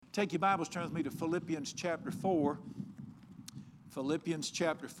Take your Bibles, turn with me to Philippians chapter 4. Philippians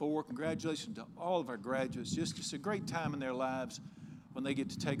chapter 4. Congratulations to all of our graduates. Just a great time in their lives when they get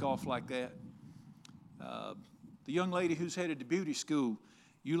to take off like that. The young lady who's headed to beauty school,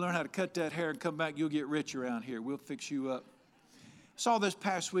 you learn how to cut that hair and come back, you'll get rich around here. We'll fix you up. I saw this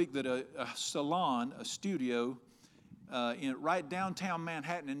past week that a salon, a studio, right downtown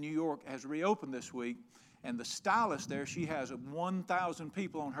Manhattan in New York has reopened this week. And the stylist there, she has 1,000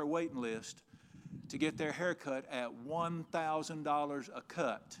 people on her waiting list to get their hair cut at $1,000 a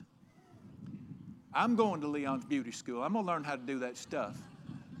cut. I'm going to Leon's beauty school. I'm going to learn how to do that stuff.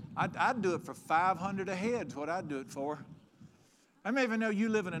 I'd do it for $500 a head is what I'd do it for. I may even know you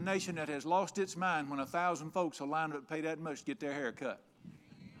live in a nation that has lost its mind when 1,000 folks will line up and pay that much to get their hair cut.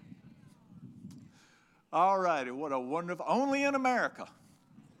 All righty, what a wonderful, only in America.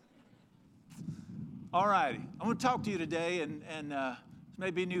 All righty, I want to talk to you today, and this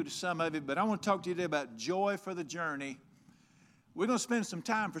may be new to some of you, but I want to talk to you today about joy for the journey. We're going to spend some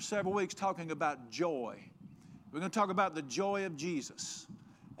time for several weeks talking about joy. We're going to talk about the joy of Jesus,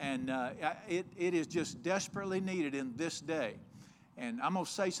 and it is just desperately needed in this day. And I'm going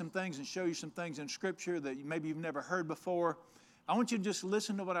to say some things and show you some things in Scripture that maybe you've never heard before. I want you to just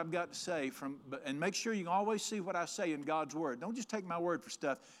listen to what I've got to say and make sure you can always see what I say in God's Word. Don't just take my word for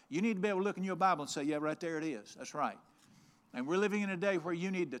stuff. You need to be able to look in your Bible and say, yeah, right there it is. That's right. And we're living in a day where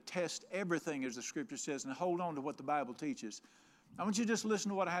you need to test everything, as the Scripture says, and hold on to what the Bible teaches. I want you to just listen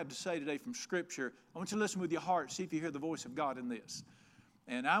to what I have to say today from Scripture. I want you to listen with your heart, see if you hear the voice of God in this.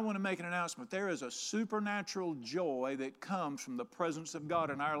 And I want to make an announcement. There is a supernatural joy that comes from the presence of God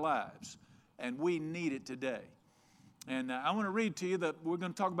in our lives, and we need it today. And I want to read to you that we're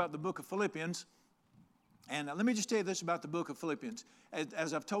going to talk about the book of Philippians. And let me just tell you this about the book of Philippians.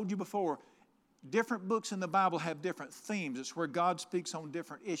 As I've told you before, different books in the Bible have different themes. It's where God speaks on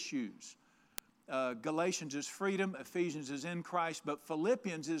different issues. Galatians is freedom, Ephesians is in Christ, but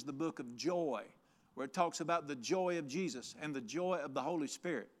Philippians is the book of joy, where it talks about the joy of Jesus and the joy of the Holy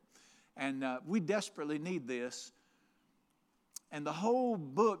Spirit. And we desperately need this. And the whole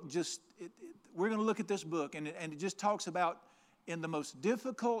book we're going to look at this book, and it just talks about in the most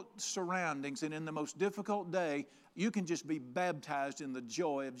difficult surroundings and in the most difficult day, you can just be baptized in the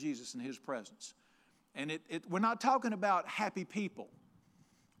joy of Jesus and His presence. And we're not talking about happy people.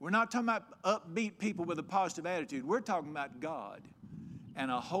 We're not talking about upbeat people with a positive attitude. We're talking about God and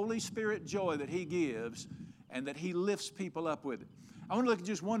a Holy Spirit joy that He gives and that He lifts people up with it. I want to look at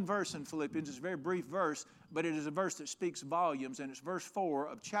just one verse in Philippians. It's a very brief verse, but it is a verse that speaks volumes, and it's verse 4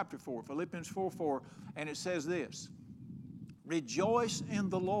 of chapter 4, Philippians 4:4, and it says this: rejoice in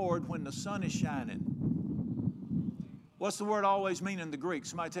the Lord when the sun is shining. What's the word always mean in the Greek?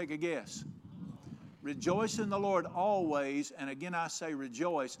 Somebody take a guess. Rejoice in the Lord always, and again I say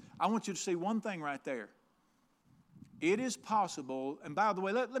rejoice. I want you to see one thing right there. It is possible, and by the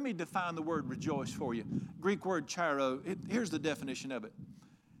way, let me define the word rejoice for you. Greek word chairo, here's the definition of it.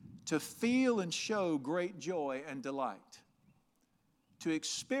 To feel and show great joy and delight. To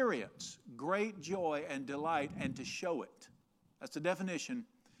experience great joy and delight and to show it. That's the definition.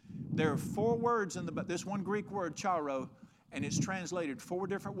 There are 4 words in this one Greek word, chairo, and it's translated 4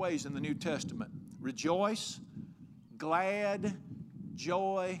 different ways in the New Testament. Rejoice, glad,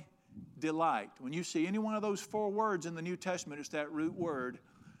 joy, delight. When you see any one of those 4 words in the New Testament, it's that root word.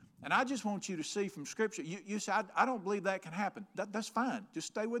 And I just want you to see from Scripture, you say, I don't believe that can happen. That's fine. Just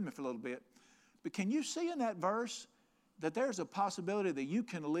stay with me for a little bit. But can you see in that verse that there's a possibility that you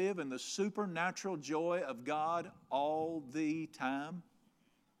can live in the supernatural joy of God all the time?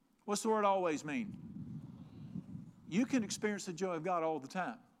 What's the word always mean? You can experience the joy of God all the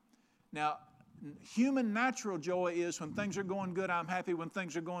time. Now, human natural joy is when things are going good, I'm happy. When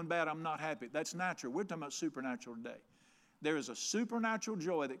things are going bad, I'm not happy. That's natural. We're talking about supernatural today. There is a supernatural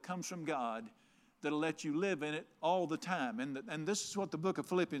joy that comes from God that'll let you live in it all the time. And this is what the book of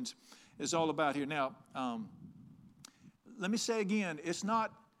Philippians is all about here. Now, let me say again,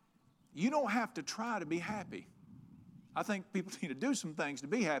 you don't have to try to be happy. I think people need to do some things to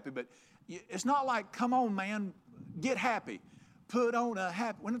be happy, but it's not like, come on, man, get happy. Put on a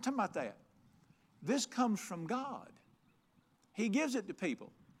happy. We're not talking about that. This comes from God. He gives it to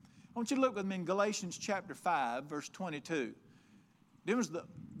people. I want you to look with me in Galatians chapter 5, verse 22.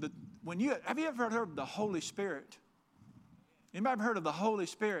 Have you ever heard of the Holy Spirit? Anybody ever heard of the Holy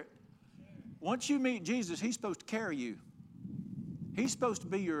Spirit? Once you meet Jesus, He's supposed to carry you. He's supposed to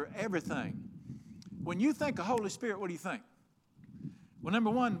be your everything. When you think of Holy Spirit, what do you think? Well, number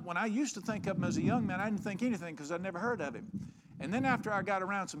one, when I used to think of Him as a young man, I didn't think anything because I'd never heard of Him. And then after I got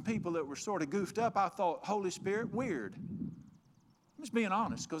around some people that were sort of goofed up, I thought, Holy Spirit, weird. I'm just being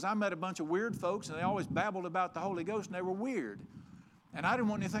honest, because I met a bunch of weird folks, and they always babbled about the Holy Ghost, and they were weird. And I didn't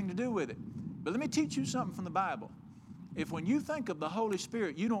want anything to do with it. But let me teach you something from the Bible. If when you think of the Holy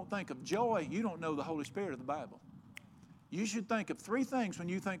Spirit, you don't think of joy, you don't know the Holy Spirit of the Bible. You should think of three things when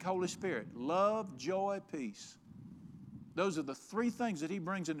you think Holy Spirit: love, joy, peace. Those are the three things that he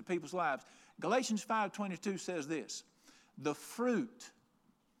brings into people's lives. Galatians 5:22 says this: the fruit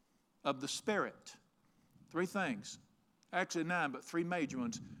of the Spirit, three things, actually 9, but 3 major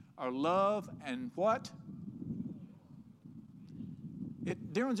ones, are love and what?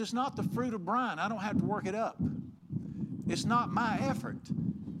 Darren, it's not the fruit of Brian. I don't have to work it up. It's not my effort.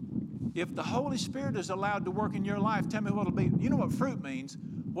 If the Holy Spirit is allowed to work in your life, tell me what it'll be. You know what fruit means?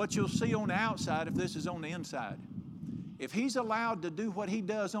 What you'll see on the outside if this is on the inside. If he's allowed to do what he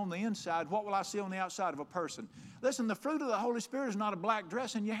does on the inside, what will I see on the outside of a person? Listen, the fruit of the Holy Spirit is not a black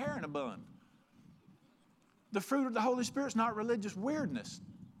dress and your hair in a bun. The fruit of the Holy Spirit is not religious weirdness.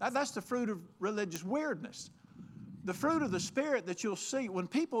 That's the fruit of religious weirdness. The fruit of the Spirit that you'll see, when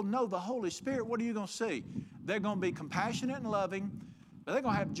people know the Holy Spirit, what are you going to see? They're going to be compassionate and loving, but they're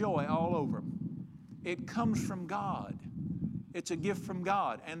going to have joy all over them. It comes from God. It's a gift from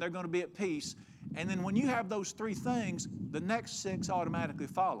God, and they're going to be at peace. And then when you have those three things, the next 6 automatically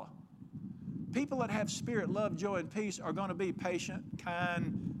follow. People that have Spirit, love, joy, and peace are going to be patient,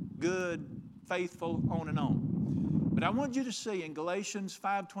 kind, good, faithful, on and on. But I want you to see in Galatians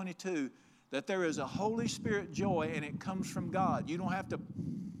 5:22 that there is a Holy Spirit joy, and it comes from God. You don't have to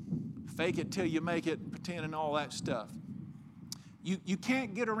fake it till you make it, pretend and all that stuff. You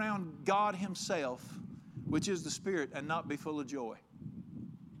can't get around God himself, which is the Spirit, and not be full of joy.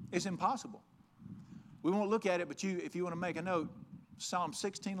 It's impossible. We won't look at it, but if you want to make a note, Psalm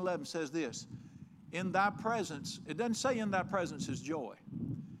 16:11 says this: in thy presence, it doesn't say in thy presence is joy.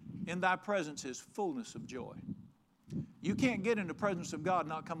 In thy presence is fullness of joy. You can't get in the presence of God and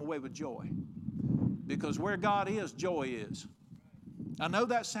not come away with joy. Because where God is, joy is. I know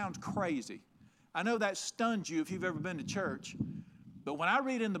that sounds crazy. I know that stuns you if you've ever been to church. But when I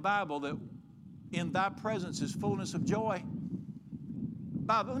read in the Bible that in thy presence is fullness of joy,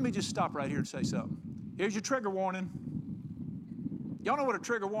 Bible, let me just stop right here and say something. Here's your trigger warning. Y'all know what a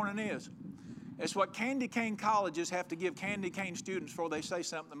trigger warning is? It's what candy cane colleges have to give candy cane students before they say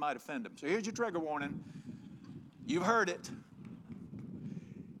something that might offend them. So here's your trigger warning. You've heard it.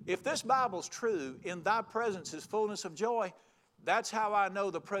 If this Bible's true, in thy presence is fullness of joy, that's how I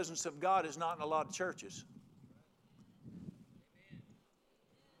know the presence of God is not in a lot of churches.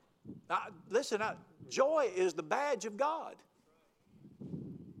 Listen, joy is the badge of God.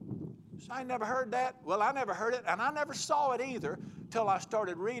 So I never heard that. Well, I never heard it, and I never saw it either till I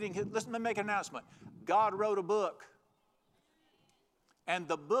started reading. Listen, let me make an announcement. God wrote a book, and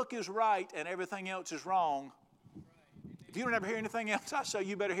the book is right, and everything else is wrong. If you don't ever hear anything else I say,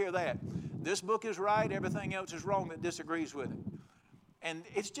 you better hear that. This book is right, everything else is wrong that disagrees with it. And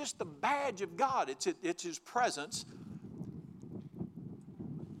it's just the badge of God. It's his presence.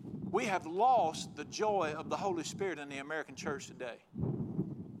 We have lost the joy of the Holy Spirit in the American church today.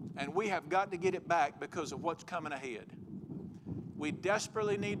 And we have got to get it back because of what's coming ahead. We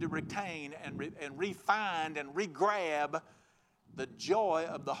desperately need to retain and re-find and re-grab the joy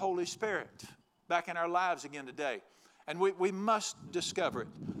of the Holy Spirit back in our lives again today. And we must discover it.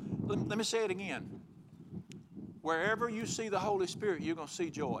 Let me say it again. Wherever you see the Holy Spirit, you're going to see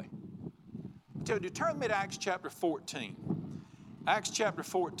joy. Turn with me to Acts chapter 14. Acts chapter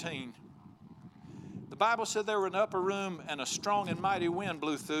 14. The Bible said there were an upper room and a strong and mighty wind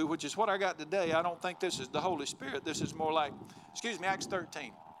blew through, which is what I got today. I don't think this is the Holy Spirit. This is more like, Acts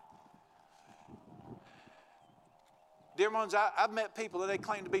 13. Dear ones, I've met people that they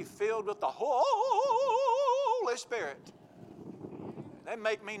claim to be filled with the Holy Spirit. They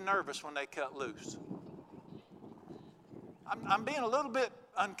make me nervous when they cut loose. I'm being a little bit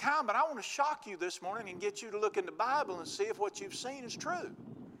unkind, but I want to shock you this morning and get you to look in the Bible and see if what you've seen is true.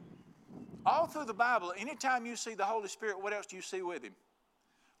 All through the Bible, anytime you see the Holy Spirit, what else do you see with him?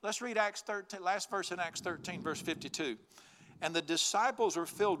 Let's read Acts 13, last verse in Acts 13, verse 52. And the disciples were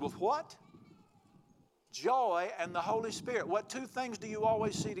filled with what? Joy and the Holy Spirit. What two things do you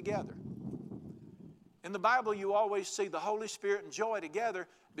always see together? In the Bible, you always see the Holy Spirit and joy together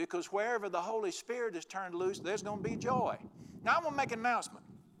because wherever the Holy Spirit is turned loose, there's going to be joy. Now, I'm going to make an announcement.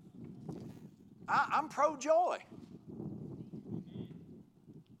 I'm pro-joy.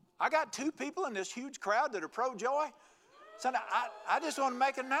 I got 2 people in this huge crowd that are pro-joy. So I just want to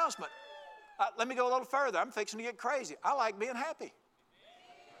make an announcement. Let me go a little further. I'm fixing to get crazy. I like being happy.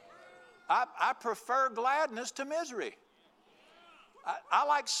 I prefer gladness to misery. I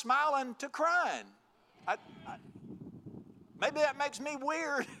like smiling to crying. Maybe that makes me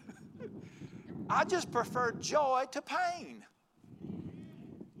weird. I just prefer joy to pain.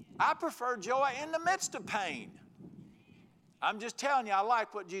 I prefer joy in the midst of pain. I'm just telling you, I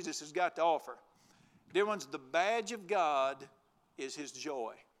like what Jesus has got to offer. Dear ones, the badge of God is His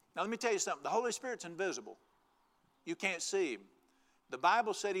joy. Now let me tell you something. The Holy Spirit's invisible. You can't see Him. The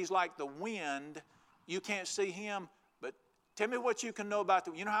Bible said He's like the wind. You can't see Him, but tell me what you can know about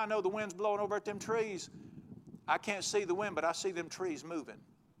the, you know how I know the wind's blowing over at them trees? I can't see the wind, but I see them trees moving.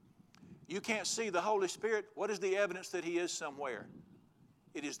 You can't see the Holy Spirit. What is the evidence that He is somewhere?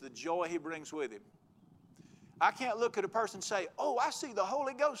 It is the joy He brings with Him. I can't look at a person and say, oh, I see the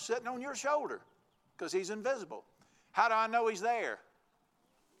Holy Ghost sitting on your shoulder, because He's invisible. How do I know He's there?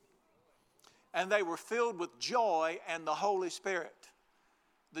 And they were filled with joy and the Holy Spirit.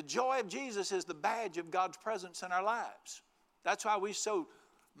 The joy of Jesus is the badge of God's presence in our lives. That's why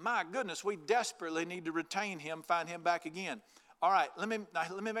my goodness, we desperately need to retain Him, find Him back again. All right, let me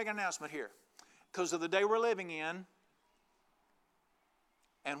make an announcement here. Because of the day we're living in,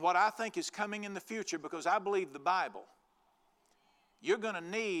 and what I think is coming in the future, because I believe the Bible, you're going to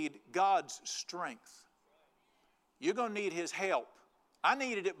need God's strength. You're going to need His help. I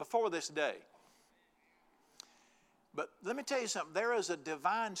needed it before this day. But let me tell you something. There is a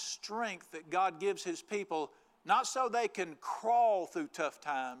divine strength that God gives His people, not so they can crawl through tough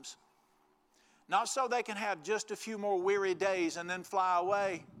times, not so they can have just a few more weary days and then fly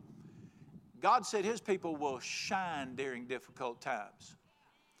away. God said His people will shine during difficult times.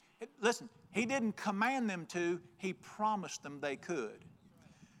 Listen, He didn't command them to. He promised them they could.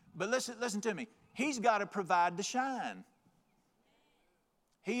 But listen to me. He's got to provide the shine.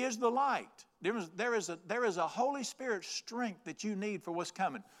 He is the light. There is a Holy Spirit strength that you need for what's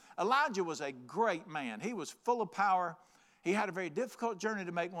coming. Elijah was a great man. He was full of power. He had a very difficult journey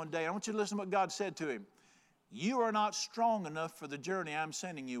to make one day. I want you to listen to what God said to him. You are not strong enough for the journey I'm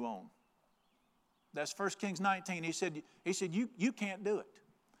sending you on. That's 1 Kings 19. He said you can't do it.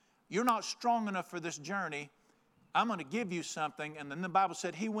 You're not strong enough for this journey. I'm going to give you something. And then the Bible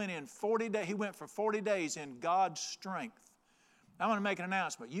said he went for 40 days in God's strength. I want to make an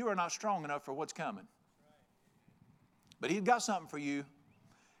announcement. You are not strong enough for what's coming. But He's got something for you.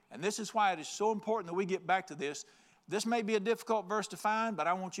 And this is why it is so important that we get back to this. This may be a difficult verse to find, but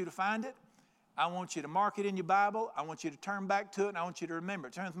I want you to find it. I want you to mark it in your Bible. I want you to turn back to it, and I want you to remember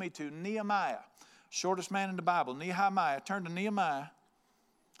it. Turn with me to Nehemiah, shortest man in the Bible, Nehemiah. Turn to Nehemiah.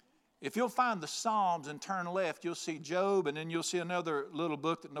 If you'll find the Psalms and turn left, you'll see Job, and then you'll see another little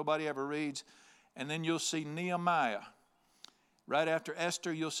book that nobody ever reads, and then you'll see Nehemiah. Right after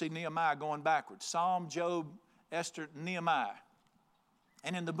Esther, you'll see Nehemiah going backwards. Psalm, Job, Esther, Nehemiah.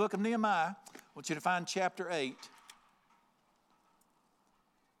 And in the book of Nehemiah, I want you to find chapter 8.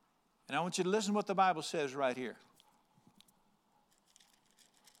 And I want you to listen to what the Bible says right here.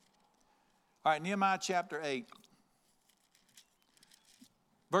 All right, Nehemiah chapter 8.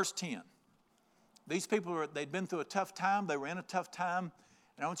 Verse 10. These people, they'd been through a tough time. They were in a tough time.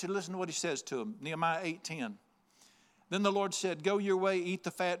 And I want you to listen to what he says to them. Nehemiah 8:10. Then the Lord said, go your way, eat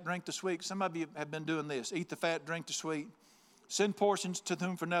the fat, drink the sweet. Some of you have been doing this. Eat the fat, drink the sweet. Send portions to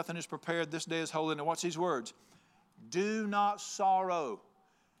whom for nothing is prepared. This day is holy. And watch these words. Do not sorrow,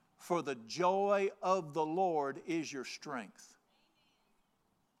 for the joy of the Lord is your strength.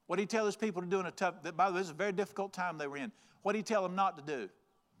 What did he tell his people to do in a tough, by the way, this is a very difficult time they were in. What did he tell them not to do?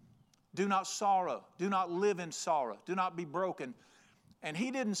 Do not sorrow. Do not live in sorrow. Do not be broken. And he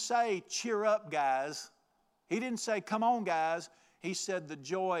didn't say, cheer up, guys. He didn't say, come on, guys. He said, the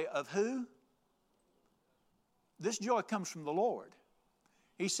joy of who? This joy comes from the Lord.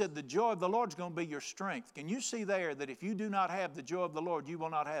 He said, the joy of the Lord is going to be your strength. Can you see there that if you do not have the joy of the Lord, you will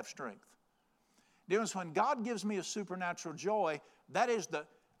not have strength? Dear ones, when God gives me a supernatural joy, that is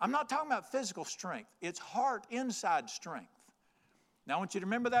I'm not talking about physical strength. It's heart inside strength. Now I want you to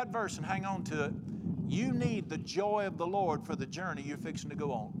remember that verse and hang on to it. You need the joy of the Lord for the journey you're fixing to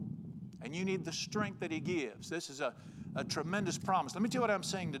go on. And you need the strength that He gives. This is a tremendous promise. Let me tell you what I'm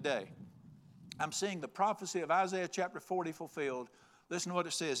seeing today. I'm seeing the prophecy of Isaiah chapter 40 fulfilled. Listen to what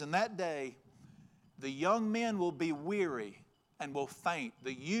it says. In that day, the young men will be weary and will faint.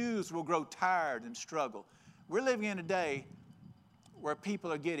 The youths will grow tired and struggle. We're living in a day where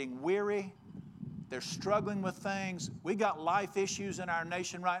people are getting weary. They're struggling with things. We got life issues in our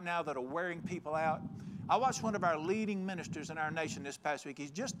nation right now that are wearing people out. I watched one of our leading ministers in our nation this past week.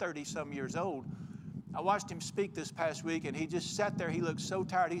 He's just 30-some years old. I watched him speak this past week, and he just sat there. He looked so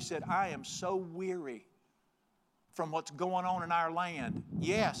tired. He said, I am so weary from what's going on in our land.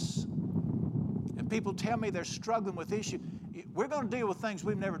 Yes. And people tell me they're struggling with issues. We're going to deal with things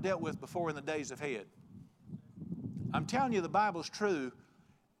we've never dealt with before in the days ahead. I'm telling you, the Bible's true.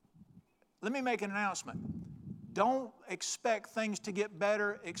 Let me make an announcement. Don't expect things to get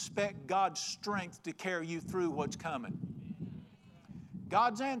better. Expect God's strength to carry you through what's coming.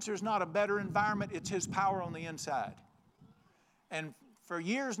 God's answer is not a better environment. It's His power on the inside. And for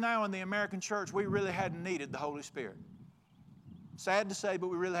years now in the American church, we really hadn't needed the Holy Spirit. Sad to say, but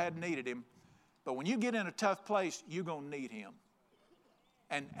we really hadn't needed Him. But when you get in a tough place, you're going to need Him.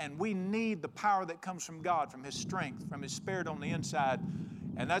 And we need the power that comes from God, from His strength, from His Spirit on the inside.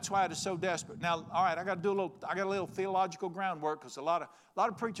 And that's why it is so desperate. Now, all right, I got a little theological groundwork, because a lot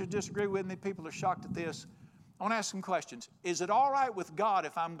of preachers disagree with me. People are shocked at this. I want to ask some questions. Is it all right with God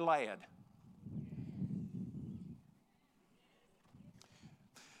if I'm glad?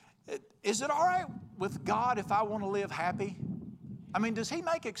 Is it all right with God if I want to live happy? I mean, does He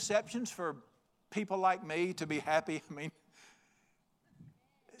make exceptions for people like me to be happy? I mean,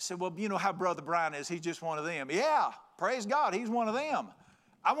 say, well, you know how Brother Brian is. He's just one of them. Yeah, praise God, he's one of them.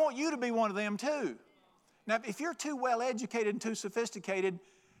 I want you to be one of them too. Now, if you're too well educated and too sophisticated,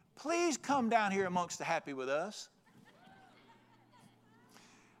 please come down here amongst the happy with us.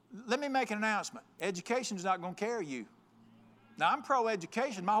 Let me make an announcement. Education's not going to carry you. Now, I'm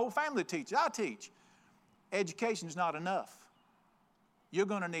pro-education. My whole family teaches. I teach. Education's not enough. You're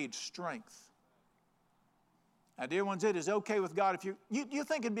going to need strength. Now, dear ones, it is okay with God if you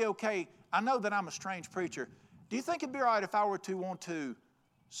think it'd be okay. I know that I'm a strange preacher. Do you think it'd be all right if I were to want to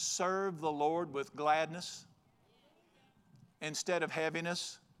serve the Lord with gladness instead of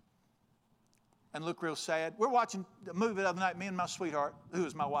heaviness and look real sad? We're watching a movie the other night, me and my sweetheart, who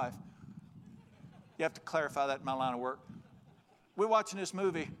is my wife. You have to clarify that in my line of work. We're watching this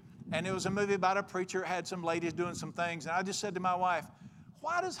movie, and it was a movie about a preacher, had some ladies doing some things, and I just said to my wife,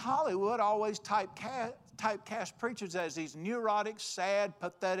 why does Hollywood always typecast preachers as these neurotic, sad,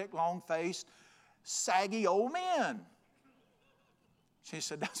 pathetic, long-faced, saggy old men? She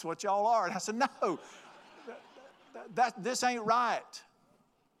said, that's what y'all are. And I said, no, this ain't right.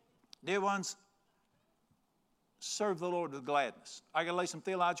 Dear ones, serve the Lord with gladness. I got to lay some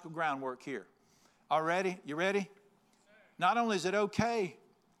theological groundwork here. All ready? You ready? Not only is it okay,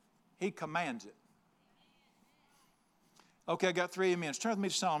 He commands it. Okay, I got 3 minutes. Turn with me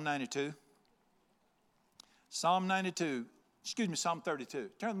to Psalm 92. Psalm 32.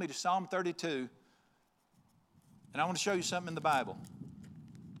 Turn with me to Psalm 32. And I want to show you something in the Bible.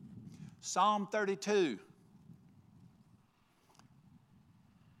 Psalm 32.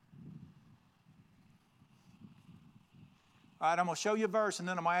 All right, I'm going to show you a verse, and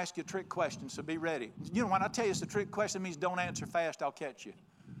then I'm going to ask you a trick question, so be ready. You know, when I tell you it's a trick question, it means don't answer fast, I'll catch you.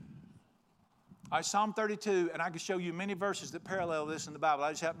 All right, Psalm 32, and I can show you many verses that parallel this in the Bible.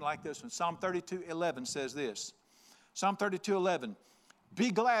 I just happen to like this one. Psalm 32:11 says this. Psalm 32:11, be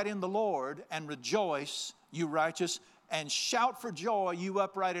glad in the Lord and rejoice, you righteous, and shout for joy, you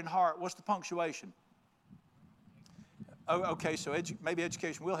upright in heart. What's the punctuation? Oh, okay, so maybe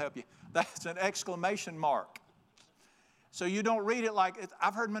education will help you. That's an exclamation mark. So you don't read it like,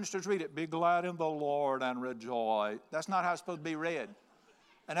 I've heard ministers read it, be glad in the Lord and rejoice. That's not how it's supposed to be read.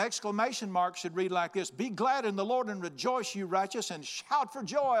 An exclamation mark should read like this, be glad in the Lord and rejoice, you righteous, and shout for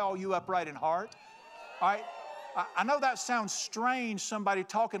joy, all you upright in heart. All right, I know that sounds strange, somebody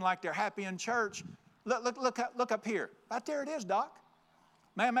talking like they're happy in church. Look up here. Right there it is, Doc.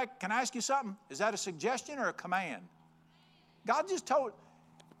 Can I ask you something? Is that a suggestion or a command? God just told,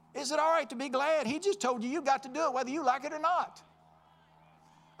 is it all right to be glad? He just told you got to do it whether you like it or not.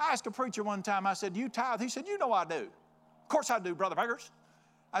 I asked a preacher one time, I said, do you tithe? He said, you know I do. Of course I do, Brother Beggars.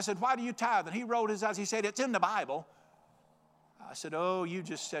 I said, why do you tithe? And he rolled his eyes. He said, it's in the Bible. I said, oh, you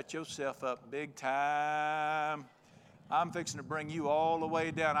just set yourself up big time. I'm fixing to bring you all the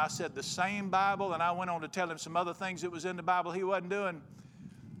way down. I said the same Bible, and I went on to tell him some other things that was in the Bible he wasn't doing.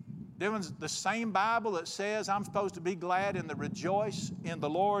 The same Bible that says I'm supposed to be glad and to rejoice in the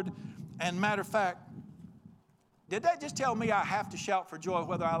Lord. And matter of fact, did that just tell me I have to shout for joy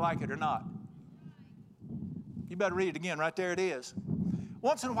whether I like it or not? You better read it again. Right there it is.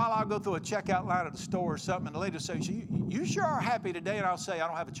 Once in a while I'll go through a checkout line at the store or something, and the lady will say, you sure are happy today? And I'll say, I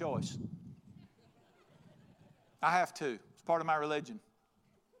don't have a choice. I have to. It's part of my religion.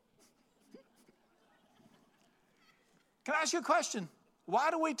 Can I ask you a question?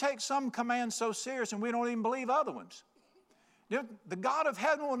 Why do we take some commands so serious and we don't even believe other ones? The God of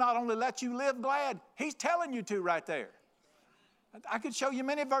heaven will not only let you live glad, He's telling you to right there. I could show you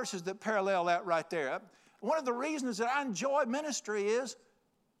many verses that parallel that right there. One of the reasons that I enjoy ministry is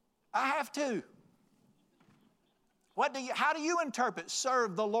I have to. How do you interpret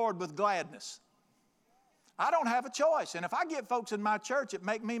serve the Lord with gladness? I don't have a choice. And if I get folks in my church that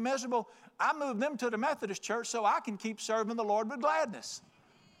make me miserable, I move them to the Methodist church so I can keep serving the Lord with gladness.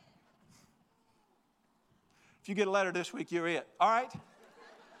 If you get a letter this week, you're it. All right?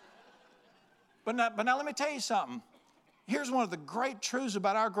 But now let me tell you something. Here's one of the great truths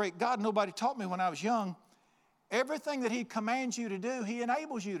about our great God nobody taught me when I was young. Everything that He commands you to do, He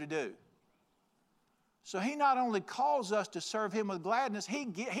enables you to do. So He not only calls us to serve Him with gladness,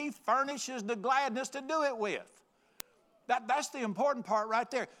 He furnishes the gladness to do it with. That's the important part right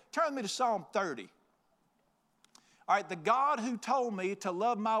there. Turn with me to Psalm 30. All right, the God who told me to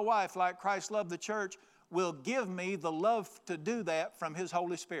love my wife like Christ loved the church will give me the love to do that from His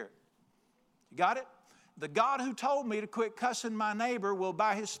Holy Spirit. You got it? The God who told me to quit cussing my neighbor will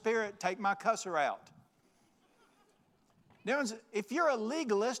by His Spirit take my cusser out. If you're a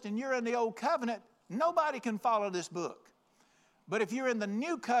legalist and you're in the old covenant, nobody can follow this book. But if you're in the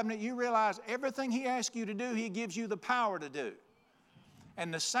new covenant, you realize everything He asks you to do, He gives you the power to do.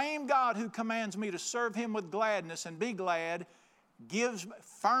 And the same God who commands me to serve Him with gladness and be glad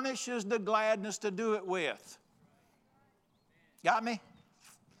furnishes the gladness to do it with. Got me?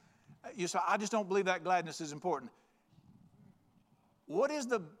 You say, I just don't believe that gladness is important.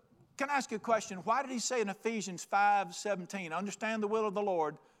 Can I ask you a question? Why did He say in Ephesians 5:17, understand the will of the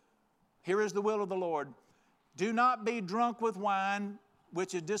Lord? Here is the will of the Lord. Do not be drunk with wine,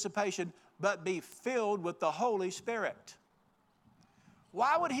 which is dissipation, but be filled with the Holy Spirit.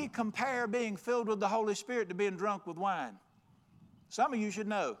 Why would He compare being filled with the Holy Spirit to being drunk with wine? Some of you should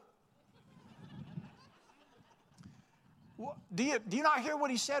know. Do you not hear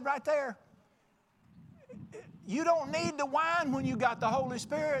what He said right there? You don't need the wine when you got the Holy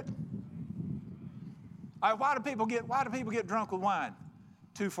Spirit. All right, why do people get drunk with wine?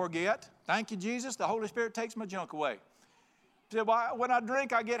 To forget. Thank you, Jesus. The Holy Spirit takes my junk away. When I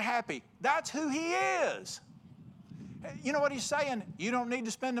drink, I get happy. That's who He is. You know what He's saying? You don't need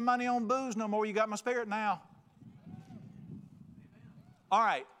to spend the money on booze no more. You got my Spirit now. All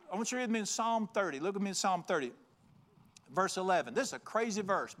right, I want you to read me in Psalm 30. Look at me in Psalm 30. Verse 11. This is a crazy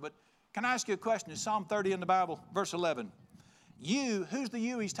verse, but can I ask you a question? Is Psalm 30 in the Bible? Verse 11. Who's the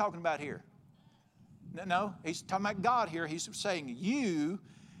you He's talking about here? No, He's talking about God here. He's saying, you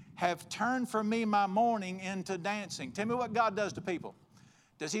have turned for me my mourning into dancing. Tell me what God does to people.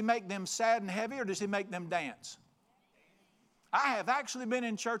 Does He make them sad and heavy, or does He make them dance? I have actually been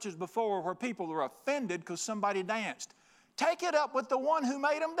in churches before where people were offended because somebody danced. Take it up with the one who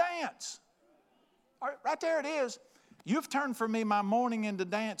made them dance. All right there it is. You've turned for me my mourning into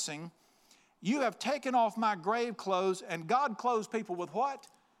dancing. You have taken off my grave clothes. And God clothes people with what?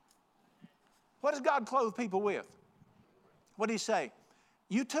 What does God clothe people with? What did He say?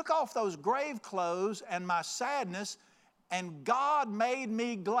 You took off those grave clothes and my sadness, and God made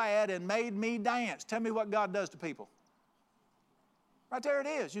me glad and made me dance. Tell me what God does to people. Right there it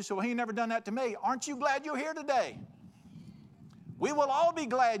is. You say, well, He never done that to me. Aren't you glad you're here today? We will all be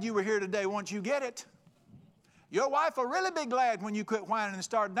glad you were here today once you get it. Your wife will really be glad when you quit whining and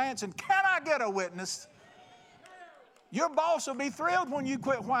start dancing. Can I get a witness? Your boss will be thrilled when you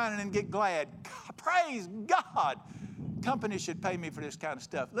quit whining and get glad. Praise God. Companies should pay me for this kind of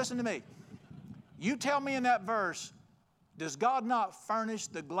stuff. Listen to me. You tell me in that verse, does God not furnish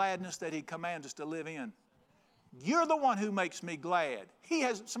the gladness that He commands us to live in? You're the one who makes me glad.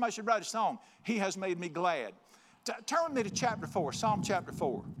 Somebody should write a song. He has made me glad. Turn with me to chapter 4, Psalm chapter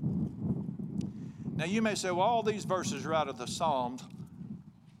 4. Now you may say, well, all these verses are out of the Psalms.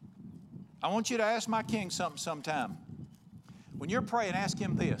 I want you to ask my King something sometime. When you're praying, ask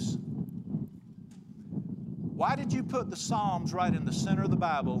Him this. Why did you put the Psalms right in the center of the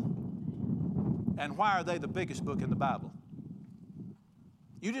Bible? And why are they the biggest book in the Bible?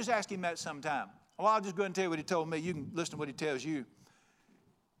 You just ask Him that sometime. Well, I'll just go ahead and tell you what He told me. You can listen to what He tells you.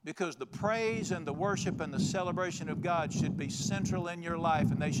 Because the praise and the worship and the celebration of God should be central in your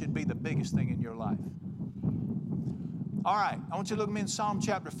life, and they should be the biggest thing in your life. All right, I want you to look at me in Psalm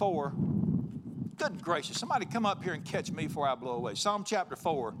chapter 4. Good gracious, somebody come up here and catch me before I blow away. Psalm chapter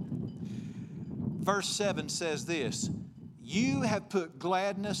 4, verse 7 says this, you have put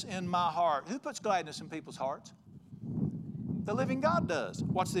gladness in my heart. Who puts gladness in people's hearts? The living God does.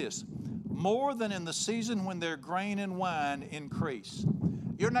 Watch this. More than in the season when their grain and wine increase.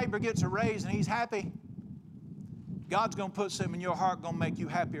 Your neighbor gets a raise and he's happy. God's going to put something in your heart going to make you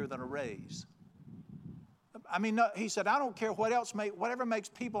happier than a raise. I mean, no, He said, I don't care whatever makes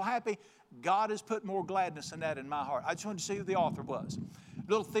people happy. God has put more gladness than that in my heart. I just wanted to see who the author was.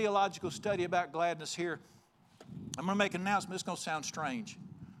 A little theological study about gladness here. I'm going to make an announcement. It's going to sound strange.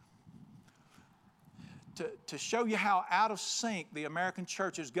 To show you how out of sync the American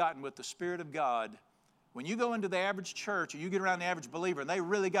church has gotten with the Spirit of God, When you go into the average church or you get around the average believer and they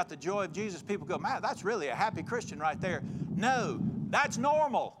really got the joy of Jesus, people go, man, that's really a happy Christian right there. No, that's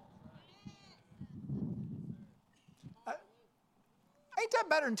normal. Ain't that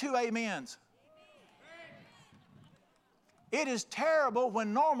better than 2 amens? It is terrible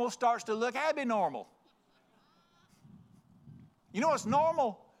when normal starts to look abnormal. You know what's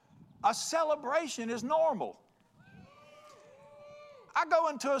normal? A celebration is normal. I go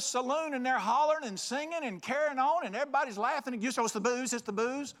into a saloon and they're hollering and singing and carrying on and everybody's laughing. You say, it's the booze, it's the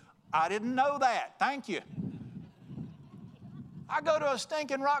booze. I didn't know that. Thank you. I go to a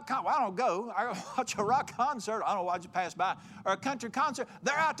stinking rock concert. Well, I don't go. I watch a rock concert. I don't know why you pass by. Or a country concert.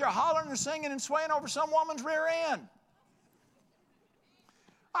 They're out there hollering and singing and swaying over some woman's rear end.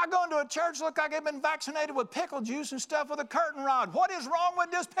 I go into a church, look like they've been vaccinated with pickle juice and stuff with a curtain rod. What is wrong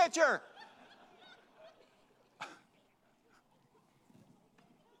with this picture?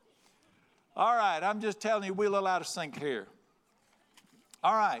 All right, I'm just telling you, we're a little out of sync here.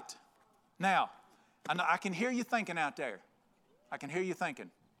 All right. Now, I can hear you thinking out there. I can hear you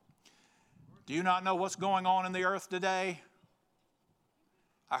thinking. Do you not know what's going on in the earth today?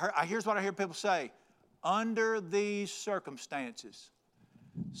 Here's what I hear people say. Under these circumstances.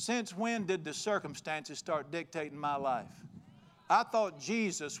 Since when did the circumstances start dictating my life? I thought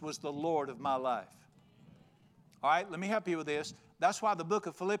Jesus was the Lord of my life. All right, let me help you with this. That's why the book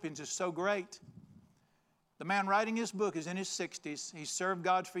of Philippians is so great. The man writing his book is in his 60s. He's served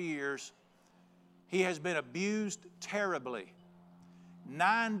God for years. He has been abused terribly.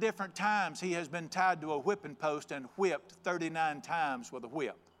 9 different times he has been tied to a whipping post and whipped 39 times with a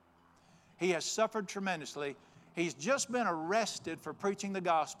whip. He has suffered tremendously. He's just been arrested for preaching the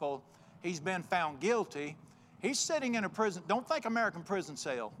gospel. He's been found guilty. He's sitting in a prison. Don't think American prison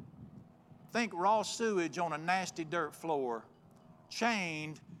cell. Think raw sewage on a nasty dirt floor,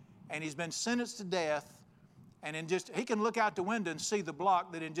 chained, and he's been sentenced to death. And he can look out the window and see the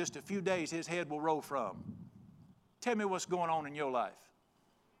block that in just a few days his head will roll from. Tell me what's going on in your life.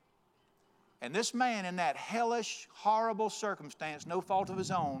 And this man in that hellish, horrible circumstance, no fault of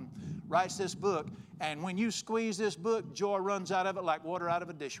his own, writes this book. And when you squeeze this book, joy runs out of it like water out of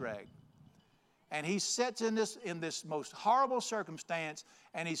a dish rag. And he sits in this most horrible circumstance,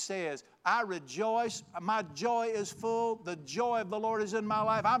 and he says, I rejoice. My joy is full. The joy of the Lord is in my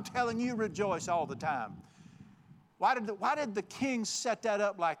life. I'm telling you, rejoice all the time. Why did the king set that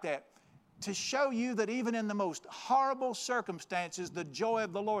up like that? To show you that even in the most horrible circumstances, the joy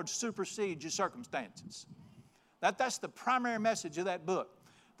of the Lord supersedes your circumstances. That's the primary message of that book,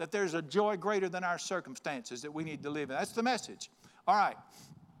 that there's a joy greater than our circumstances that we need to live in. That's the message. All right.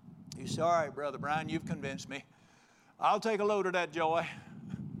 You say, all right, Brother Brian, you've convinced me. I'll take a load of that joy.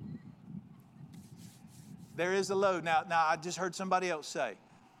 There is a load. Now, I just heard somebody else say,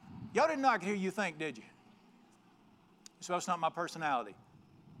 y'all didn't know I could hear you think, did you? So that's not my personality.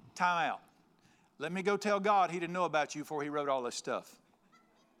 Time out. Let me go tell God he didn't know about you before he wrote all this stuff.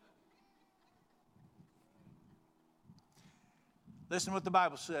 Listen what the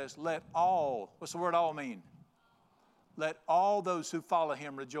Bible says. Let all, what's the word all mean? Let all those who follow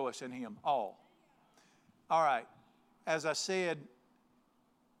him rejoice in him. All. All right. As I said,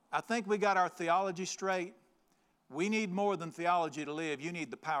 I think we got our theology straight. We need more than theology to live. You need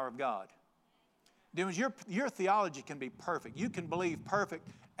the power of God. Your theology can be perfect. You can believe perfect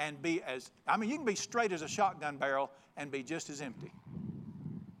and be you can be straight as a shotgun barrel and be just as empty.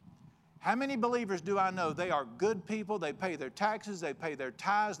 How many believers do I know? They are good people. They pay their taxes. They pay their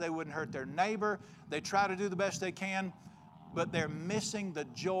tithes. They wouldn't hurt their neighbor. They try to do the best they can, but they're missing the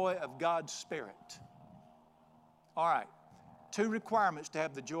joy of God's Spirit. All right. 2 requirements to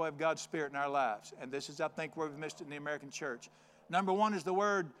have the joy of God's Spirit in our lives. And this is, I think, where we've missed it in the American church. Number 1 is the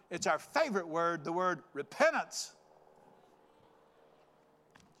word, it's our favorite word, the word repentance.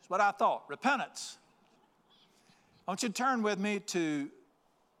 That's what I thought, repentance. I want you to turn with me to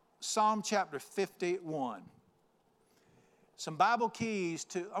Psalm chapter 51. Some Bible keys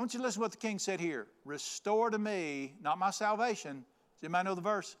I want you to listen to what the king said here. Restore to me, not my salvation. Does anybody know the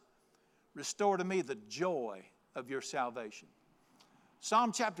verse? Restore to me the joy of your salvation.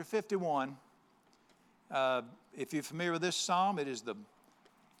 Psalm chapter 51. If you're familiar with this psalm,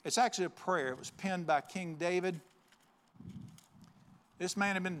 it's actually a prayer. It was penned by King David. This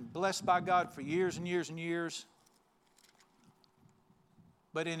man had been blessed by God for years and years and years.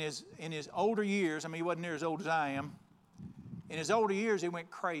 But in his older years, he wasn't near as old as I am. In his older years, he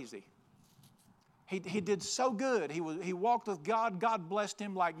went crazy. He did so good. He walked with God. God blessed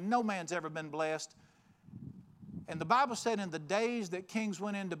him like no man's ever been blessed. And the Bible said in the days that kings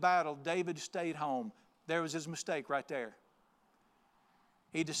went into battle, David stayed home. There was his mistake right there.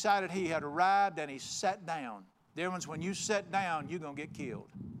 He decided he had arrived and he sat down. Dear ones, when you sit down, you're going to get killed.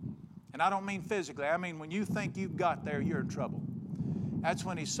 And I don't mean physically. I mean when you think you've got there, you're in trouble. That's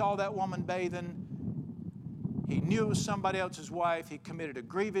when he saw that woman bathing. He knew it was somebody else's wife. He committed a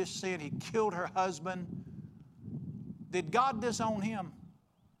grievous sin. He killed her husband. Did God disown him?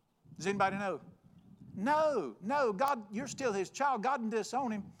 Does anybody know? No. God, you're still his child. God didn't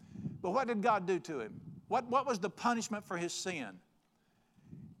disown him. But what did God do to him? What was the punishment for his sin?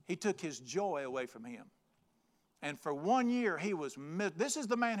 He took his joy away from him. And for 1 year, he was this is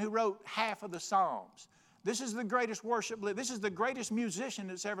the man who wrote half of the Psalms. This is the greatest worship. This is the greatest musician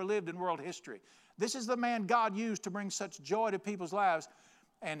that's ever lived in world history. This is the man God used to bring such joy to people's lives.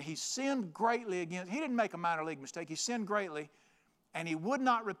 And he sinned greatly against. He didn't make a minor league mistake. He sinned greatly. And he would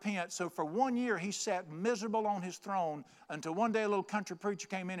not repent. So for 1 year, he sat miserable on his throne until one day a little country preacher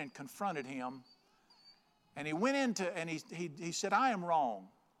came in and confronted him. And he went into, and he said, I am wrong.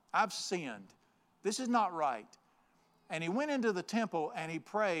 I've sinned. This is not right. And he went into the temple and he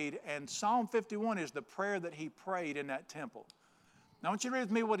prayed. And Psalm 51 is the prayer that he prayed in that temple. Now I want you to read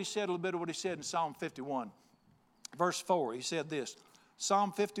with me what he said, a little bit of what he said in Psalm 51. Verse 4, he said this.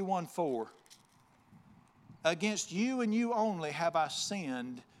 Psalm 51:4. Against you and you only have I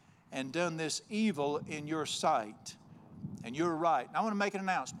sinned and done this evil in your sight. And you're right. Now I want to make an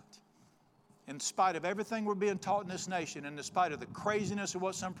announcement. In spite of everything we're being taught in this nation, and in spite of the craziness of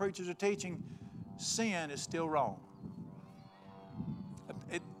what some preachers are teaching, sin is still wrong.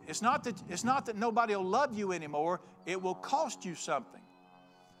 It's not that nobody will love you anymore. It will cost you something.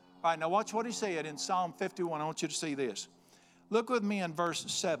 All right, now watch what he said in Psalm 51. I want you to see this. Look with me in verse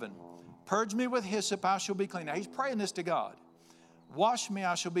 7. Purge me with hyssop, I shall be clean. Now he's praying this to God. Wash me,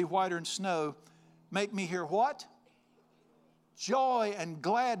 I shall be whiter than snow. Make me hear what? Joy and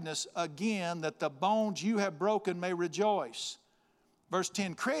gladness again, that the bones you have broken may rejoice. Verse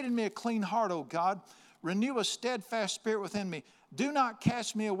 10, create in me a clean heart, O God. Renew a steadfast spirit within me. Do not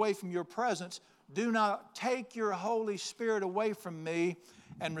cast me away from your presence. Do not take your Holy Spirit away from me,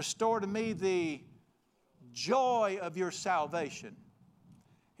 and restore to me the joy of your salvation.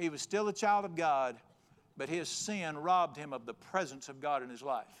 He was still a child of God, but his sin robbed him of the presence of God in his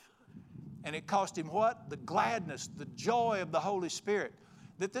life. And it cost him what? The gladness, the joy of the Holy Spirit.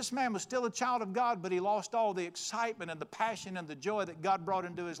 That this man was still a child of God, but he lost all the excitement and the passion and the joy that God brought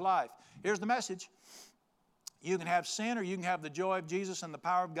into his life. Here's the message. You can have sin or you can have the joy of Jesus and the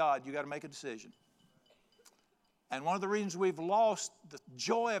power of God. You've got to make a decision. And one of the reasons we've lost the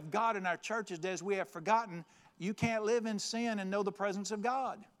joy of God in our churches is we have forgotten you can't live in sin and know the presence of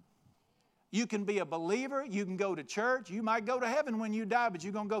God. You can be a believer. You can go to church. You might go to heaven when you die, but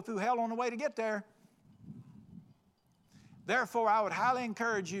you're going to go through hell on the way to get there. Therefore, I would highly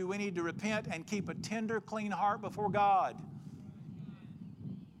encourage you, we need to repent and keep a tender, clean heart before God.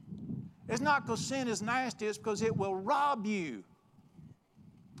 It's not because sin is nasty. It's because it will rob you.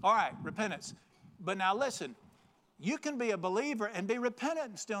 All right, repentance. But now listen, you can be a believer and be repentant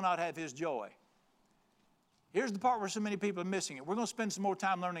and still not have his joy. Here's the part where so many people are missing it. We're going to spend some more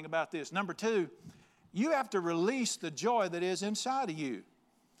time learning about this. Number 2, you have to release the joy that is inside of you.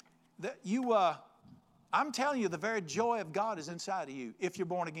 I'm telling you, the very joy of God is inside of you if you're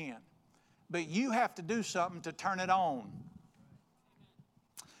born again. But you have to do something to turn it on.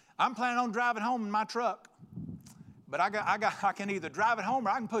 I'm planning on driving home in my truck. But I can either drive it home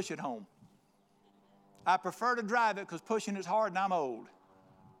or I can push it home. I prefer to drive it because pushing is hard and I'm old.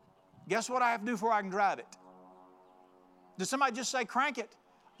 Guess what I have to do before I can drive it? Did somebody just say crank it?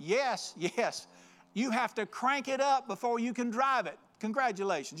 Yes. You have to crank it up before you can drive it.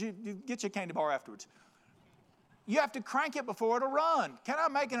 Congratulations. You get your candy bar afterwards. You have to crank it before it'll run. Can I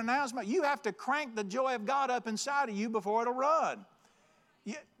make an announcement? You have to crank the joy of God up inside of you before it'll run.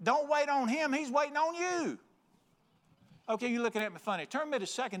 Don't wait on him. He's waiting on you. Okay, you're looking at me funny. Turn me to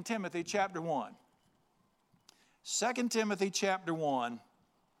 2 Timothy chapter 1. 2 Timothy chapter 1.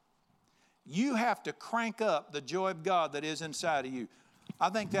 You have to crank up the joy of God that is inside of you. I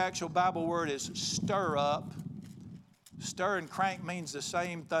think the actual Bible word is stir up. Stir and crank means the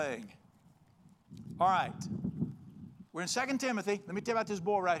same thing. All right. We're in 2 Timothy. Let me tell you about this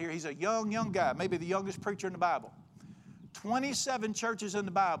boy right here. He's a young guy, maybe the youngest preacher in the Bible. 27 churches in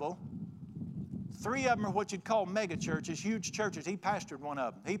the Bible. 3 of them are what you'd call mega churches, huge churches. He pastored one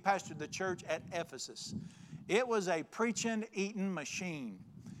of them. He pastored the church at Ephesus. It was a preaching, eating machine.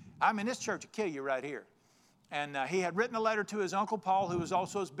 I mean, this church will kill you right here. And he had written a letter to his Uncle Paul, who was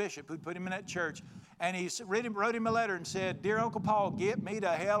also his bishop, who'd put him in that church. And he wrote him a letter and said, Dear Uncle Paul, get me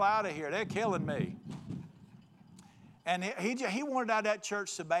the hell out of here. They're killing me. And he wanted out of that church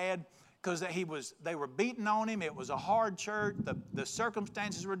so bad. because they were beating on him. It was a hard church. The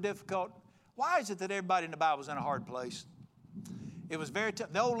circumstances were difficult. Why is it that everybody in the Bible is in a hard place? It was very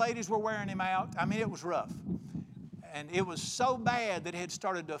tough. The old ladies were wearing him out. I mean, it was rough. And it was so bad that it had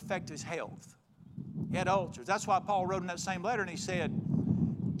started to affect his health. He had ulcers. That's why Paul wrote in that same letter, and he said,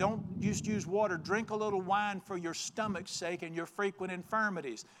 don't just use water. Drink a little wine for your stomach's sake and your frequent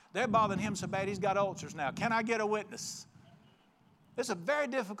infirmities. They're bothering him so bad he's got ulcers now. Can I get a witness? It's a very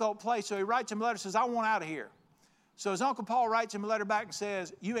difficult place. So he writes him a letter and says, I want out of here. So his Uncle Paul writes him a letter back and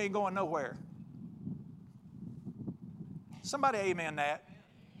says, you ain't going nowhere. Somebody amen that.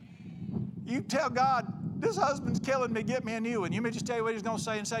 You tell God, this husband's killing me, get me a new one. You may just tell you what he's going to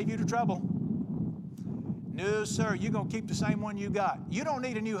say and save you the trouble. No, sir, you're going to keep the same one you got. You don't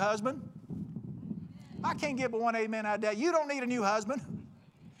need a new husband. I can't get but one amen out of that. You don't need a new husband.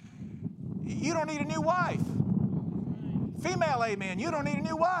 You don't need a new wife. Female amen. You don't need a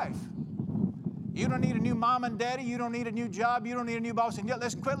new wife. You don't need a new mom and daddy. You don't need a new job. You don't need a new boss. And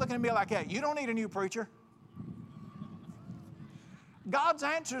listen, quit looking at me like that. You don't need a new preacher. God's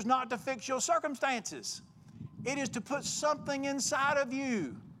answer is not to fix your circumstances. It is to put something inside of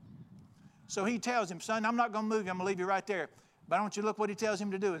you. So he tells him, son, I'm not going to move you. I'm going to leave you right there. But I want you to look what he tells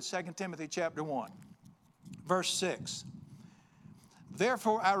him to do in 2 Timothy chapter 1, verse 6.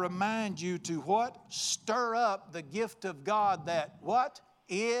 Therefore, I remind you to what? Stir up the gift of God that what?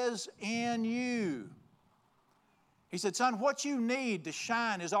 Is in you. He said, son, what you need to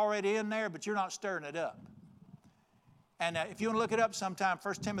shine is already in there, but you're not stirring it up. And if you want to look it up sometime,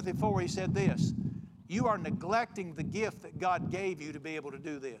 1 Timothy 4, he said this, you are neglecting the gift that God gave you to be able to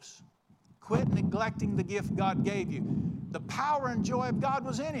do this. Quit neglecting the gift God gave you. The power and joy of God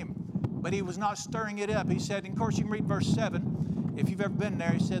was in him, but he was not stirring it up. He said, and of course you can read verse 7, if you've ever been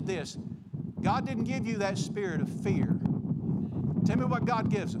there, he said this, God didn't give you that spirit of fear. Tell me what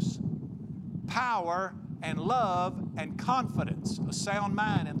God gives us. Power and love and confidence, a sound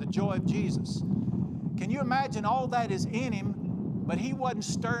mind and the joy of Jesus. Can you imagine all that is in him, but he wasn't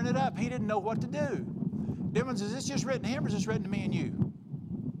stirring it up. He didn't know what to do. Difference is this just written to him or is this written to me and you?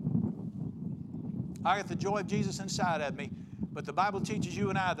 I got the joy of Jesus inside of me, but the Bible teaches you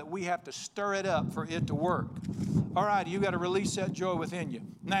and I that we have to stir it up for it to work. All right, you got to release that joy within you.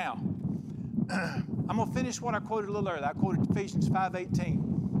 Now, I'm going to finish what I quoted a little earlier. I quoted Ephesians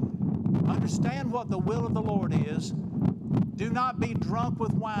 5:18. Understand what the will of the Lord is. Do not be drunk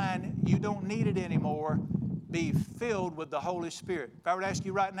with wine. You don't need it anymore. Be filled with the Holy Spirit. If I were to ask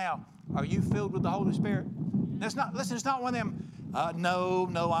you right now, are you filled with the Holy Spirit? Listen, it's not one of them,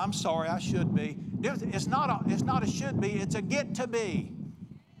 no, I'm sorry, I should be. It's not a should be, it's a get to be.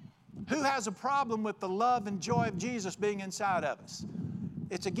 Who has a problem with the love and joy of Jesus being inside of us?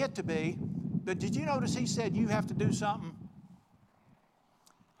 It's a get to be. But did you notice he said you have to do something?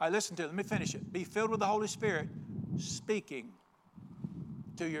 All right, listen to it. Let me finish it. Be filled with the Holy Spirit, speaking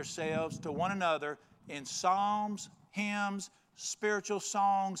to yourselves, to one another, in psalms, hymns, spiritual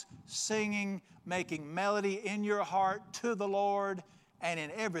songs, singing, making melody in your heart to the Lord, and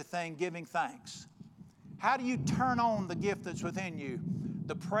in everything giving thanks. How do you turn on the gift that's within you?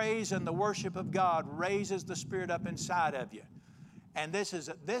 The praise and the worship of God raises the Spirit up inside of you. And this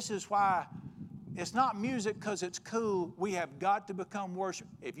is why it's not music because it's cool. We have got to become worship.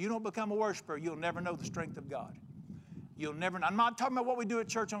 If you don't become a worshiper, you'll never know the strength of God. I'm not talking about what we do at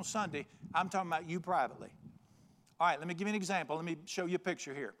church on Sunday. I'm talking about you privately. All right, let me give you an example. Let me show you a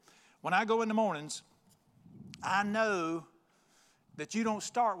picture here. When I go in the mornings, I know that you don't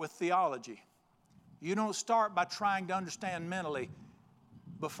start with theology. You don't start by trying to understand mentally.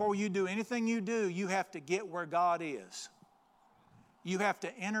 Before you do anything you do, you have to get where God is. You have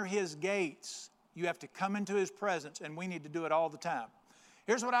to enter His gates. You have to come into His presence, and we need to do it all the time.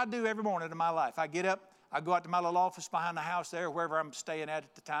 Here's what I do every morning in my life. I get up, I go out to my little office behind the house there, wherever I'm staying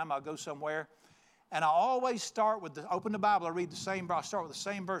at the time. I'll go somewhere. And I always start with open the Bible, I read the same, I start with the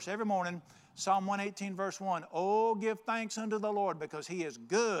same verse every morning, Psalm 118, verse 1. Oh, give thanks unto the Lord because He is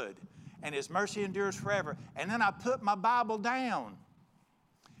good and His mercy endures forever. And then I put my Bible down.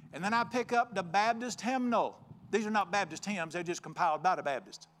 And then I pick up the Baptist hymnal. These are not Baptist hymns, they're just compiled by the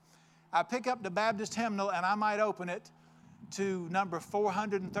Baptist. I pick up the Baptist hymnal and I might open it to number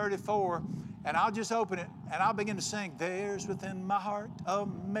 434, and I'll just open it and I'll begin to sing, there's within my heart a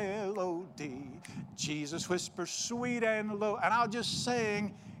melody, Jesus whispers sweet and low, and I'll just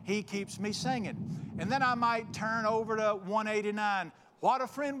sing, He keeps me singing. And then I might turn over to 189, what a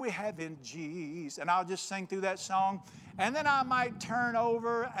friend we have in Jesus, and I'll just sing through that song. And then I might turn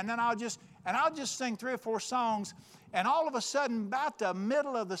over and then I'll just sing 3 or 4 songs. And all of a sudden, about the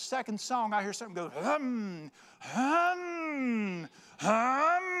middle of the second song, I hear something go, hum, hum,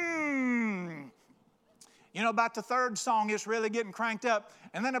 hum. You know, about the third song, it's really getting cranked up.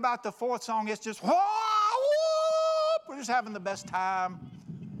 And then about the fourth song, it's just, whoa, we're just having the best time.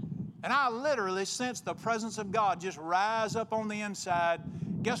 And I literally sensed the presence of God just rise up on the inside.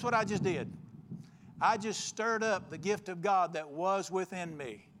 Guess what I just did? I just stirred up the gift of God that was within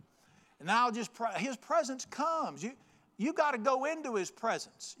me. And now His presence comes. You got to go into His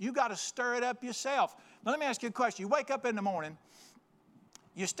presence. You got to stir it up yourself. Now let me ask you a question. You wake up in the morning.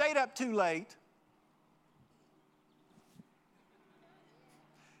 You stayed up too late.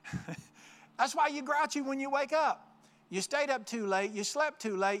 That's why you're grouchy when you wake up. You stayed up too late, you slept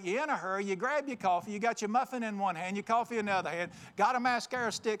too late, you're in a hurry, you grab your coffee, you got your muffin in one hand, your coffee in the other hand, got a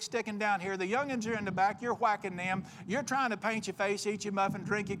mascara stick sticking down here, the youngins are in the back, you're whacking them, you're trying to paint your face, eat your muffin,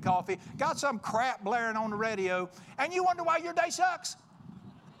 drink your coffee, got some crap blaring on the radio, and you wonder why your day sucks.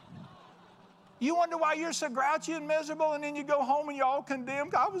 You wonder why you're so grouchy and miserable, and then you go home and you're all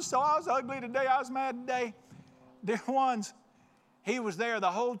condemned. I was ugly today, I was mad today. Dear ones, He was there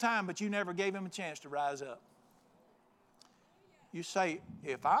the whole time, but you never gave Him a chance to rise up. You say,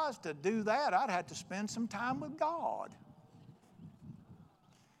 if I was to do that, I'd have to spend some time with God.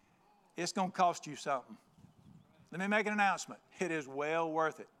 It's going to cost you something. Let me make an announcement. It is well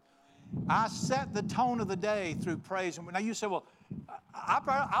worth it. I set the tone of the day through praise. Now you say, well,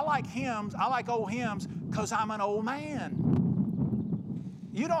 I like hymns. I like old hymns because I'm an old man.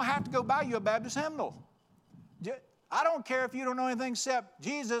 You don't have to go buy you a Baptist hymnal. I don't care if you don't know anything except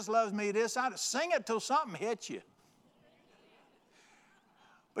Jesus loves me this. Sing it till something hits you.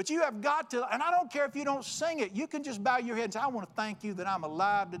 But you have got to, and I don't care if you don't sing it. You can just bow your head and say, I want to thank you that I'm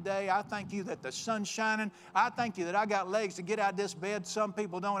alive today. I thank you that the sun's shining. I thank you that I got legs to get out of this bed. Some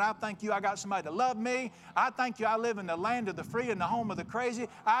people don't. I thank you I got somebody to love me. I thank you I live in the land of the free and the home of the crazy.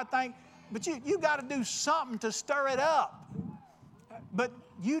 But you got to do something to stir it up. But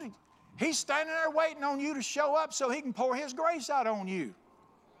He's standing there waiting on you to show up so He can pour His grace out on you.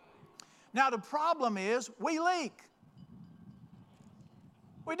 Now the problem is we leak.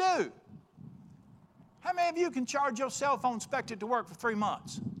 We do. How many of you can charge your cell phone, expect it to work for 3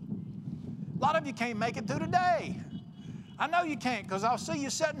 months? A lot of you can't make it through the day. I know you can't because I'll see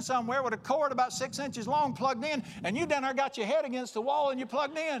you sitting somewhere with a cord about 6 inches long plugged in, and you down there got your head against the wall and you're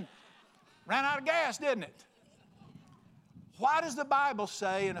plugged in. Ran out of gas, didn't it? Why does the Bible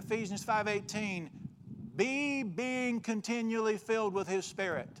say in Ephesians 5:18, be being continually filled with His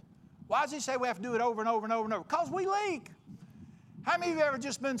Spirit? Why does He say we have to do it over and over and over and over? Because we leak. How many of you ever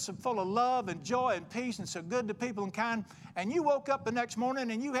just been so full of love and joy and peace and so good to people and kind, and you woke up the next morning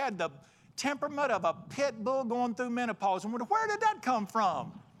and you had the temperament of a pit bull going through menopause and wonder, where did that come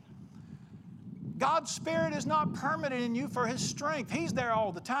from? God's Spirit is not permanent in you for His strength. He's there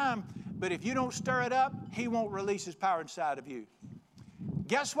all the time, but if you don't stir it up, He won't release His power inside of you.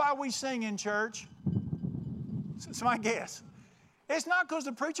 Guess why we sing in church? It's my guess. It's not because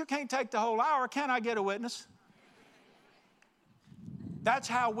the preacher can't take the whole hour. Can I get a witness? That's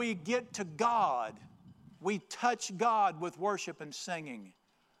how we get to God. We touch God with worship and singing.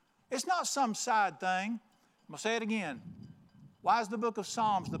 It's not some side thing. I'm going to say it again. Why is the book of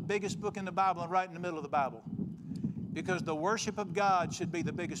Psalms the biggest book in the Bible and right in the middle of the Bible? Because the worship of God should be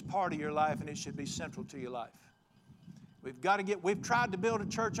the biggest part of your life and it should be central to your life. We've tried to build a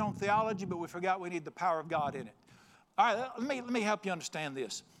church on theology, but we forgot we need the power of God in it. All right, let me help you understand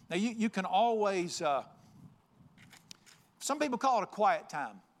this. Now, you can always... some people call it a quiet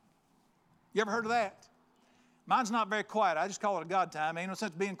time. You ever heard of that? Mine's not very quiet. I just call it a God time. Ain't no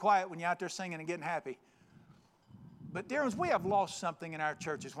sense being quiet when you're out there singing and getting happy. But dear ones, we have lost something in our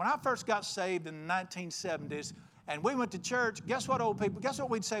churches. When I first got saved in the 1970s and we went to church, guess what, old people? Guess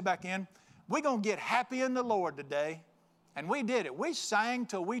what we'd say back then? We're going to get happy in the Lord today. And we did it. We sang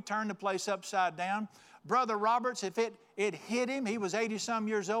till we turned the place upside down. Brother Roberts, if it hit him, he was 80-some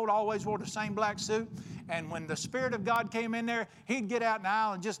years old, always wore the same black suit. And when the Spirit of God came in there, he'd get out in the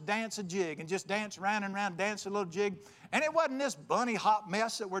aisle and just dance a jig and just dance round and round, dance a little jig. And it wasn't this bunny hop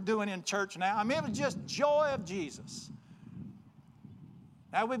mess that we're doing in church now. I mean, it was just joy of Jesus.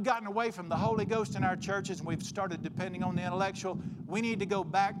 Now we've gotten away from the Holy Ghost in our churches and we've started depending on the intellectual. We need to go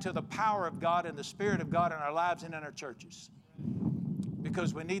back to the power of God and the Spirit of God in our lives and in our churches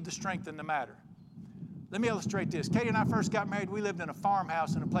because we need the strength in the matter. Let me illustrate this. Katie and I first got married. We lived in a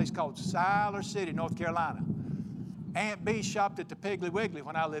farmhouse in a place called Siler City, North Carolina. Aunt B shopped at the Piggly Wiggly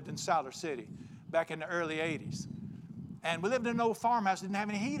when I lived in Siler City back in the early 80s. And we lived in an old farmhouse, didn't have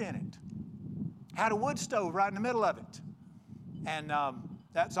any heat in it. Had a wood stove right in the middle of it. And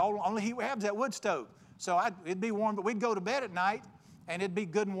that's all only heat we have is that wood stove. So it'd be warm, but we'd go to bed at night and it'd be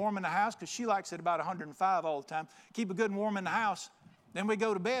good and warm in the house because she likes it about 105 all the time. Keep it good and warm in the house. Then we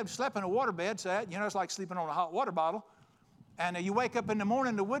go to bed, slept in a water bed, so that, it's like sleeping on a hot water bottle. And you wake up in the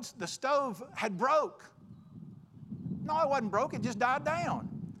morning, the stove had broke. No, it wasn't broke, it just died down.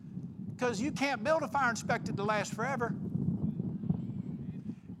 Because you can't build a fire and expect it to last forever.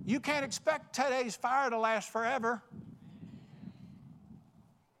 You can't expect today's fire to last forever.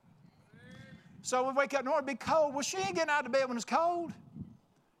 So we wake up in the morning, it'd be cold. Well, she ain't getting out of bed when it's cold.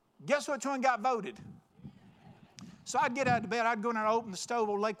 Guess which one got voted? So I'd get out of bed, I'd go in there and open the stove,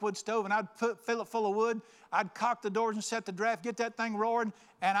 old Lakewood stove, and I'd fill it full of wood. I'd cock the doors and set the draft, get that thing roaring,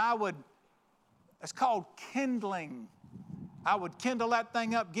 and it's called kindling. I would kindle that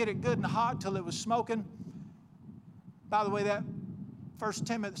thing up, get it good and hot till it was smoking. By the way, that 2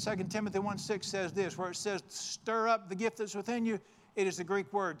 Timothy 1:6 says this, where it says, stir up the gift that's within you. It is the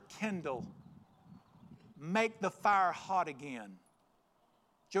Greek word kindle. Make the fire hot again.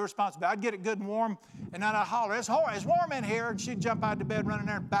 It's your responsibility. I'd get it good and warm, and then I'd holler, it's warm in here, and she'd jump out of bed, run in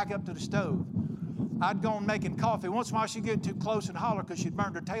there, and back up to the stove. I'd go on making coffee. Once in a while, she'd get too close and holler because she'd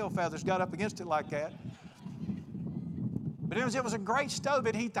burned her tail feathers, got up against it like that. But it was a great stove.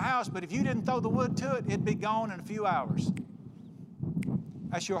 It'd heat the house, but if you didn't throw the wood to it, it'd be gone in a few hours.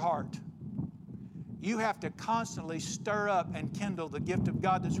 That's your heart. You have to constantly stir up and kindle the gift of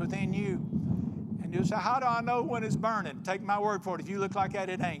God that's within you. And you'll say, how do I know when it's burning? Take my word for it. If you look like that,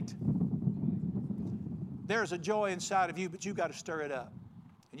 it ain't. There's a joy inside of you, but you got to stir it up.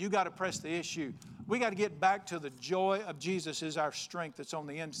 And you got to press the issue. We got to get back to the joy of Jesus is our strength that's on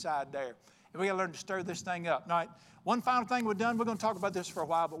the inside there. And we got to learn to stir this thing up. All right, one final thing we're done. We're going to talk about this for a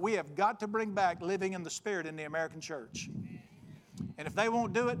while, but we have got to bring back living in the Spirit in the American church. And if they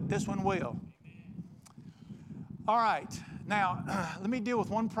won't do it, this one will. All right, now let me deal with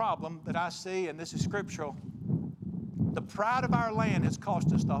one problem that I see, and this is scriptural. The pride of our land has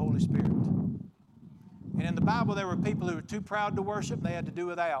cost us the Holy Spirit. And in the Bible, there were people who were too proud to worship. They had to do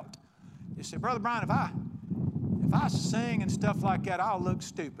without. You say, Brother Brian, if I sing and stuff like that, I'll look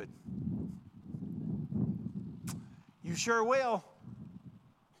stupid. You sure will.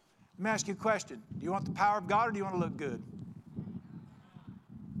 Let me ask you a question. Do you want the power of God or do you want to look good?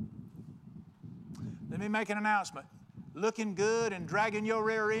 Let me make an announcement. Looking good and dragging your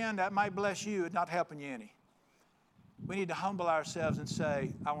rear end, that might bless you, it's not helping you any. We need to humble ourselves and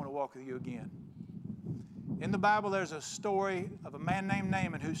say, I want to walk with you again. In the Bible, there's a story of a man named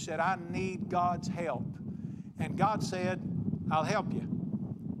Naaman who said, I need God's help. And God said, I'll help you.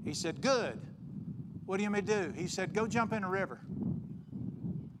 He said, good. What do you want me to do? He said, go jump in the river.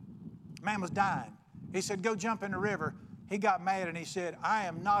 The man was dying. He said, go jump in the river. He got mad and he said, I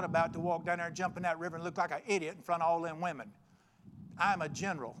am not about to walk down there and jump in that river and look like an idiot in front of all them women. I am a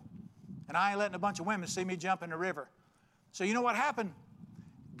general. And I ain't letting a bunch of women see me jump in the river. So you know what happened?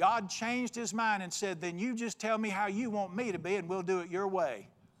 God changed his mind and said, then you just tell me how you want me to be and we'll do it your way.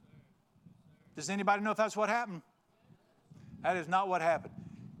 Does anybody know if that's what happened? That is not what happened.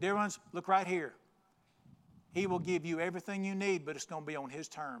 Dear ones, look right here. He will give you everything you need, but it's going to be on his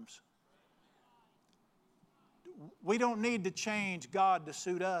terms. We don't need to change God to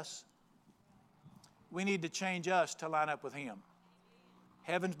suit us. We need to change us to line up with him.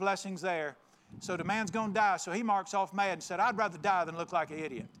 Heaven's blessings there. So the man's going to die, so he marks off mad and said, I'd rather die than look like an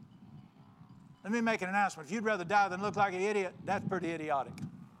idiot. Let me make an announcement. If you'd rather die than look like an idiot, that's pretty idiotic.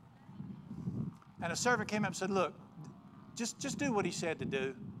 And a servant came up and said, look, just do what he said to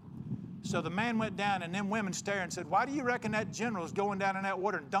do. So the man went down, and them women stared and said, why do you reckon that general's going down in that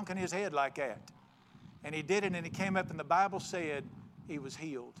water and dunking his head like that? And he did it, and he came up, and the Bible said he was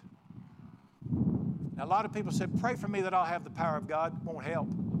healed. Now, a lot of people said, pray for me that I'll have the power of God. It won't help.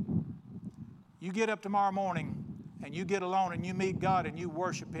 You get up tomorrow morning, and you get alone, and you meet God, and you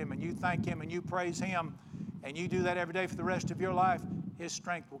worship him, and you thank him, and you praise him, and you do that every day for the rest of your life, his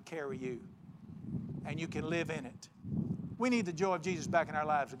strength will carry you, and you can live in it. We need the joy of Jesus back in our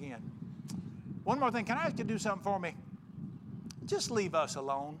lives again. One more thing. Can I ask you to do something for me? Just leave us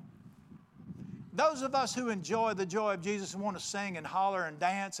alone. Those of us who enjoy the joy of Jesus and want to sing and holler and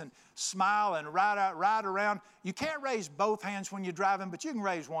dance and smile and ride around, you can't raise both hands when you're driving, but you can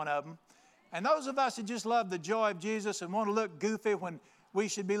raise one of them. And those of us that just love the joy of Jesus and want to look goofy when we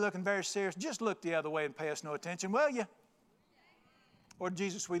should be looking very serious, just look the other way and pay us no attention, will you? Lord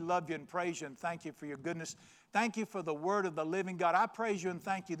Jesus, we love you and praise you and thank you for your goodness. Thank you for the word of the living God. I praise you and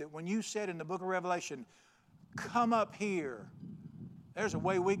thank you that when you said in the book of Revelation, come up here, there's a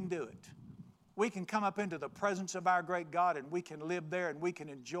way we can do it. We can come up into the presence of our great God and we can live there and we can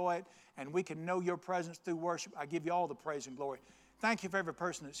enjoy it and we can know your presence through worship. I give you all the praise and glory. Thank you for every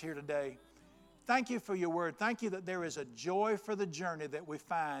person that's here today. Thank you for your word. Thank you that there is a joy for the journey that we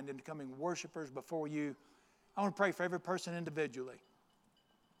find in becoming worshipers before you. I want to pray for every person individually.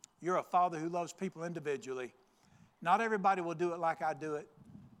 You're a Father who loves people individually. Not everybody will do it like I do it.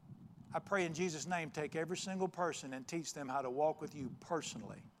 I pray in Jesus' name, take every single person and teach them how to walk with you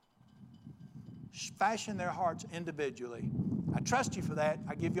personally. Fashion their hearts individually. I trust you for that.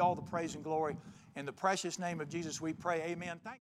 I give you all the praise and glory. In the precious name of Jesus we pray, amen. Thank you.